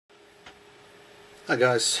Hi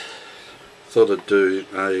guys, thought I'd do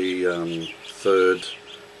a third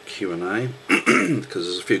Q&A because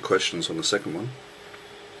there's a few questions on the second one.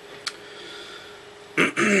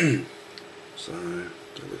 So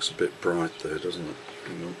that looks a bit bright there, doesn't it?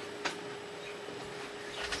 Hang on.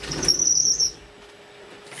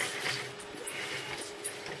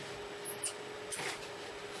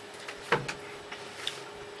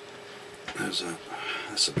 How's that?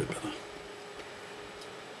 That's a bit better.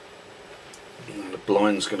 And the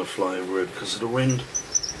blind's going to fly everywhere because of the wind.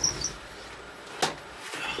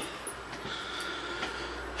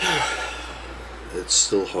 It's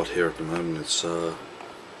still hot here at the moment. It's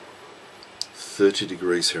 30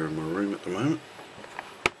 degrees here in my room at the moment.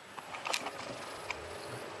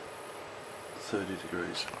 30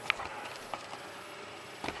 degrees.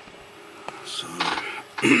 So,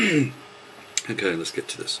 okay, let's get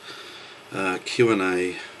to this.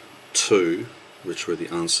 Q&A 2, which were the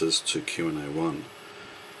answers to Q&A 1.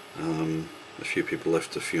 A few people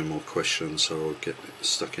left a few more questions, so I'll get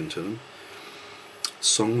stuck into them.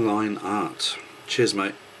 Songline art. Cheers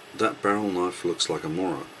mate, that barrel knife looks like a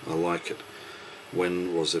Mora. I like it.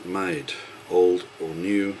 When was it made? Old or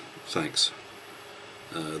new? Thanks.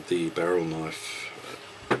 The barrel knife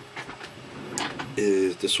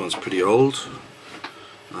this one's pretty old.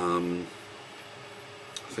 I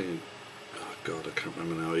think, oh god, I can't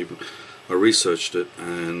remember now. Even I researched it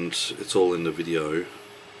and it's all in the video,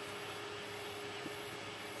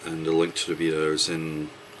 and the link to the video is in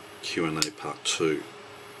Q&A part 2,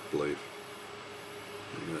 I believe.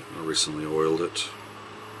 I recently oiled it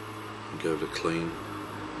and gave it a clean.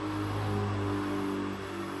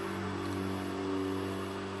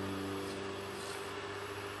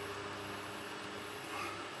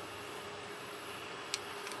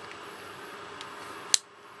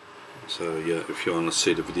 So yeah, if you want to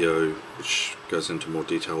see the video which goes into more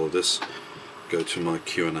detail of this, go to my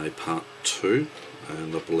Q&A part 2,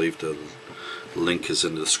 and I believe the link is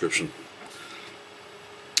in the description.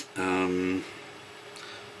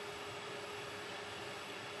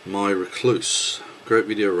 My Recluse. Great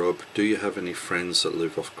video, Rob. Do you have any friends that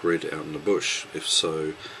live off grid out in the bush? If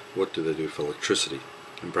so, what do they do for electricity?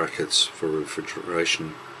 In brackets, for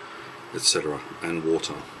refrigeration, etc. and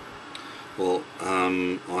water. Well,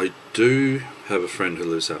 I do have a friend who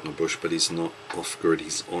lives out in the bush, but he's not off grid,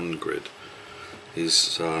 he's on grid.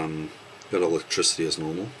 He's got electricity as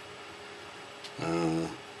normal,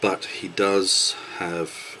 but he does have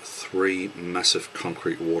 3 massive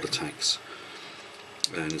concrete water tanks,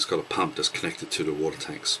 and he's got a pump that's connected to the water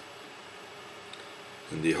tanks,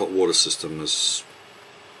 and the hot water system is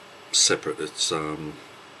separate. It's I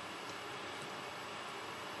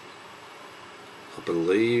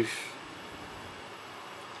believe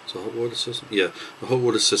it's a hot water system. Yeah, the hot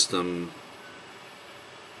water system,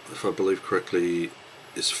 if I believe correctly,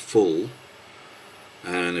 is full,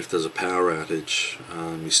 and if there's a power outage,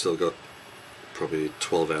 you still got probably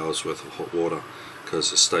 12 hours worth of hot water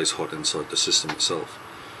because it stays hot inside the system itself.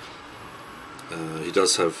 He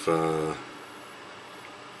does have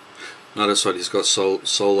notice that he's got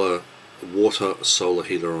solar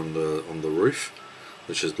heater on the roof,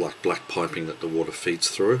 which is like black piping that the water feeds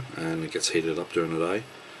through, and it gets heated up during the day,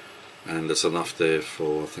 and there's enough there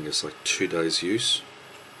for, I think it's like 2 days use.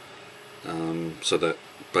 So that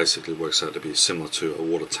basically works out to be similar to a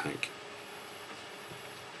water tank.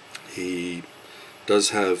 He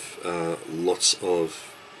does have lots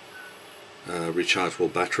of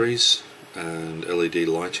rechargeable batteries and LED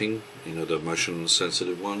lighting, you know, the motion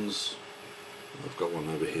sensitive ones. I've got one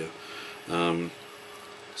over here.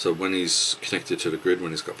 So when he's connected to the grid,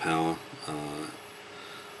 when he's got power,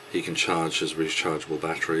 he can charge his rechargeable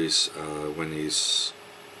batteries.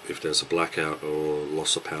 If there's a blackout or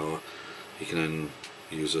loss of power, he can then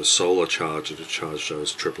use a solar charger to charge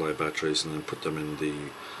those AAA batteries and then put them in the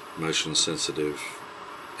motion sensitive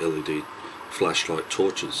LED flashlight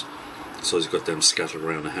torches. So he's got them scattered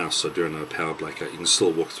around the house, so during a power blackout you can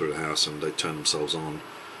still walk through the house and they turn themselves on.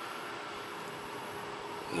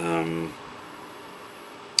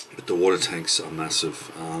 But the water tanks are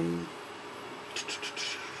massive. I'm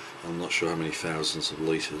not sure how many thousands of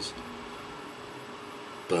litres,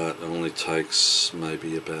 but it only takes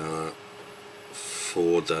maybe about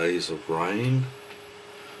 4 days of rain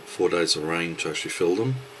to actually fill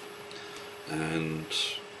them. And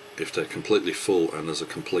if they're completely full and there's a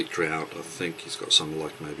complete drought, I think he's got something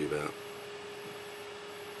like maybe about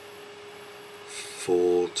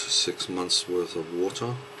 4 to 6 months worth of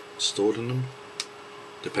water stored in them,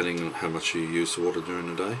 depending on how much you use the water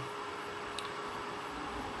during the day.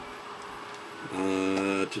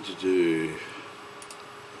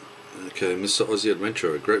 Okay, Mr. Aussie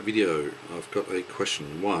Adventurer, great video. I've got a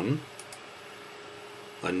question. 1.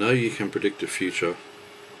 I know you can predict the future,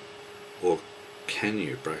 or can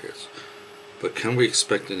you, brackets, but can we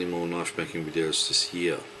expect any more knife making videos this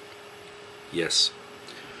year? Yes.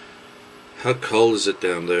 How cold is it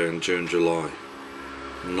down there in June, July?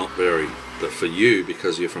 Not very, but for you,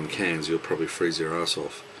 because you're from Cairns, you'll probably freeze your ass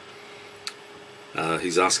off.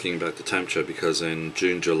 He's asking about the temperature because in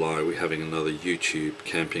June, July we're having another YouTube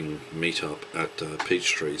camping meetup at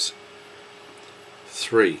Peachtrees.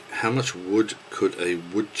 3. How much wood could a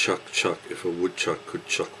woodchuck chuck if a woodchuck could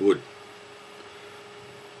chuck wood?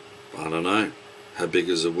 I don't know. How big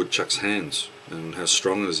is a woodchuck's hands? And how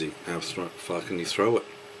strong is he? How far can you throw it?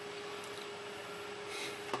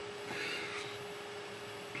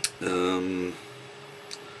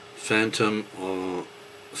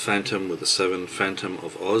 Phantom with a 7, Phantom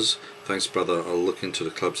of Oz. Thanks brother, I'll look into the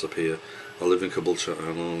clubs up here. I live in Caboolture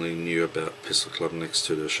and only knew about Pistol Club next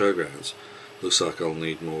to the showgrounds. Looks like I'll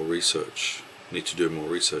need more research. Need to do more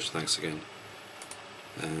research, thanks again.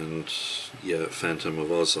 And yeah, Phantom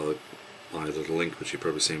of Oz, I added a link which you've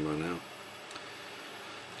probably seen by now.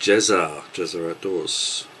 Jezza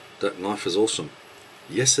Outdoors. That knife is awesome.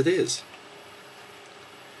 Yes it is.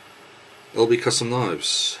 LB Custom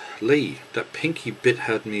Knives. Lee, that pinky bit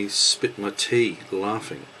had me spit my tea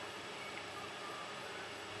laughing.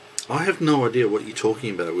 I have no idea what you're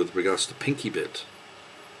talking about with regards to pinky bit.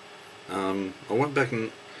 I went back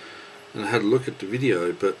and had a look at the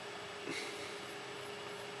video, but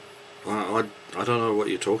I don't know what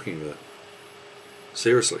you're talking about.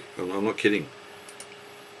 Seriously, I'm not kidding.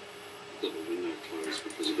 Got the window closed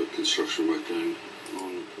because I've got construction work going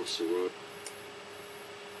on across the road.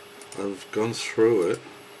 I've gone through it.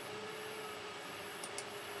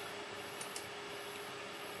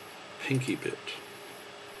 Pinky bit.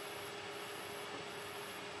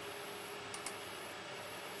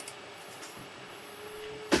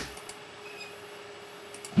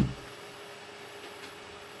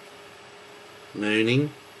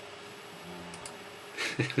 Mooning.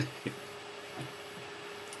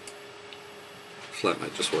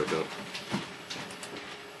 Flatmate just woke up.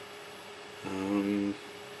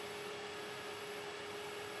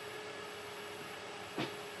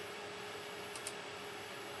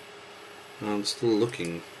 I'm still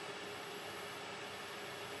looking.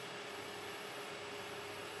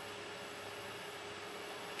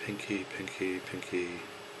 Pinky.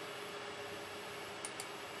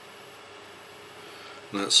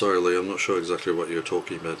 No, sorry Lee, I'm not sure exactly what you're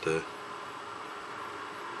talking about there.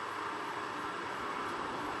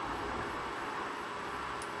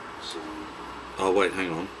 So, oh wait,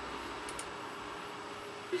 hang on.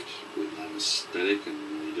 With anesthetic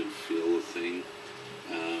and you didn't feel the thing.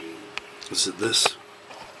 Is it this?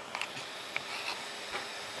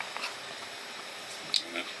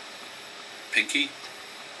 Pinky,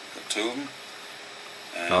 got 2 of them,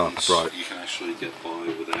 and right. You can actually get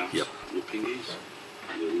by without your pinkies,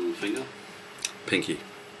 your little finger. Pinky,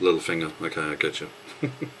 little finger, okay, I get you.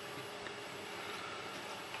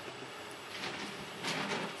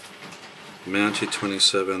 Mountie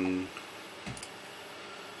 27,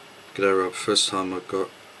 G'day Rob, first time I got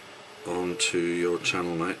onto your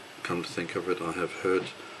channel mate. Come to think of it, I have heard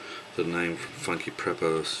the name from Funky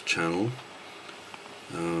Prepper's channel.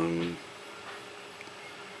 In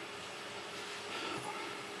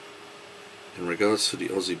regards to the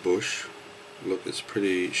Aussie bush, look, it's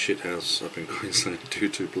pretty shithouse up in Queensland due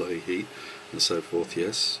to bloody heat and so forth,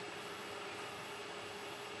 yes.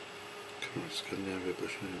 Come on, Scandinavia,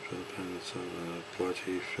 bush, Philippines,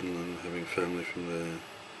 Blighty, Finland, having family from there.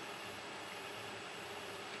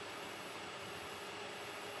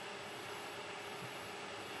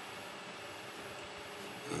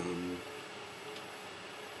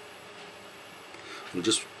 I'm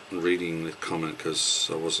just reading the comment because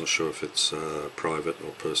I wasn't sure if it's private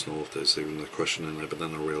or personal, if there's even a question in there, but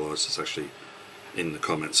then I realised it's actually in the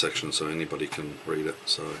comment section so anybody can read it.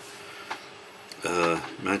 So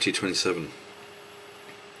Mountie 27,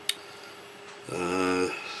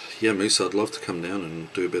 yeah Moose, I'd love to come down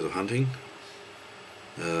and do a bit of hunting.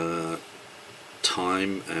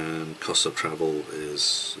 Time and cost of travel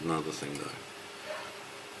is another thing though,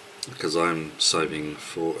 because I'm saving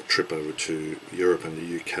for a trip over to Europe and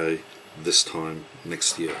the UK this time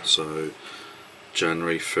next year. So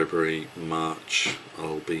January, February, March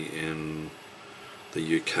I'll be in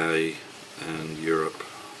the UK and Europe.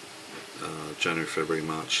 January, February,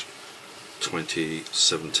 March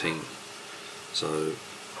 2017. So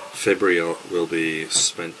February will be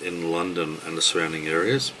spent in London and the surrounding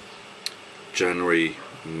areas. January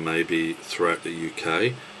maybe throughout the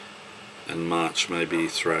UK. and March maybe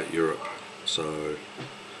throughout Europe. So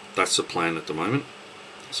that's the plan at the moment.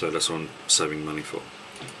 So that's what I'm saving money for.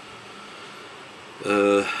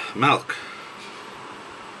 Milk.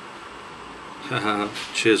 Haha.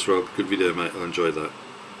 Cheers, Rob. Good video, mate. I enjoyed that.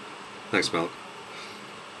 Thanks, Milk.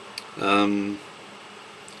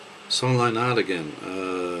 Song line art again.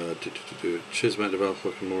 Cheers, mate. Develop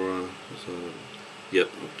fucking more. Yep.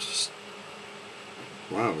 Just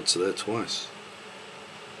wow, it's there twice.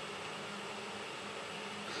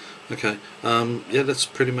 Okay. Yeah, that's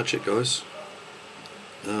pretty much it, guys.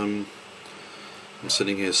 I'm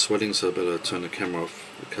sitting here sweating, so I better turn the camera off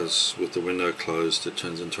because with the window closed, it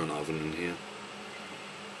turns into an oven in here.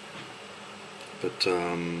 But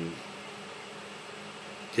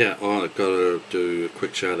yeah, I've got to do a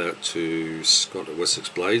quick shout out to Scott at Wessex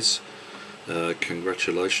Blades.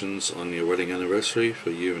 Congratulations on your wedding anniversary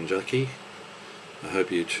for you and Jackie. I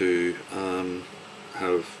hope you two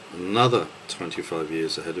have another 25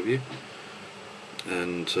 years ahead of you.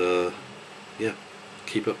 And yeah,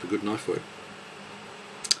 keep up the good knife work.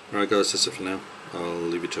 Alright guys, that's it for now. I'll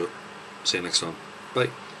leave you to it. See you next time. Bye.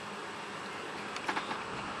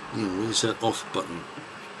 Where's that off button?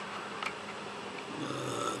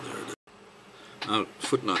 There it is. Oh,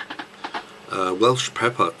 footnote. Welsh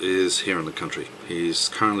Pepper is here in the country. He's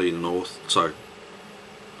currently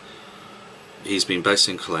he's been based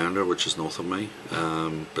in Caloundra, which is north of me,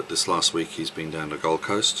 but this last week he's been down to Gold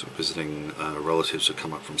Coast visiting relatives who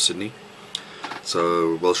come up from Sydney.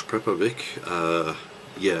 So Welsh Prepper Vic,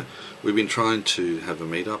 yeah, we've been trying to have a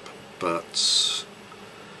meet-up, but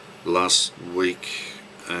last week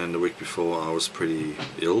and the week before I was pretty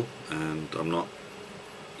ill and I'm not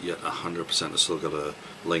yet 100%. I've still got a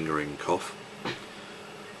lingering cough,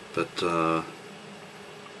 but I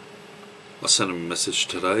sent him a message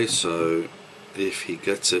today, so if he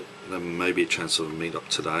gets it, then maybe a chance of a meet up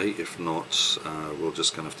today. If not, we're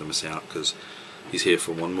just going to have to miss out because he's here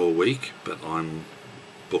for one more week, but I'm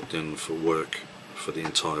booked in for work for the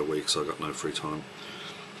entire week, so I've got no free time.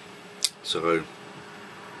 So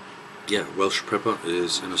yeah, Welsh Prepper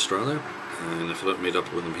is in Australia, and if I don't meet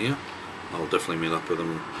up with him here, I'll definitely meet up with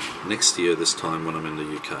him next year this time when I'm in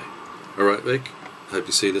the UK. Alright Vic, hope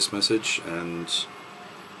you see this message, and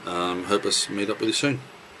hope I meet up with you soon.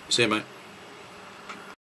 See you mate.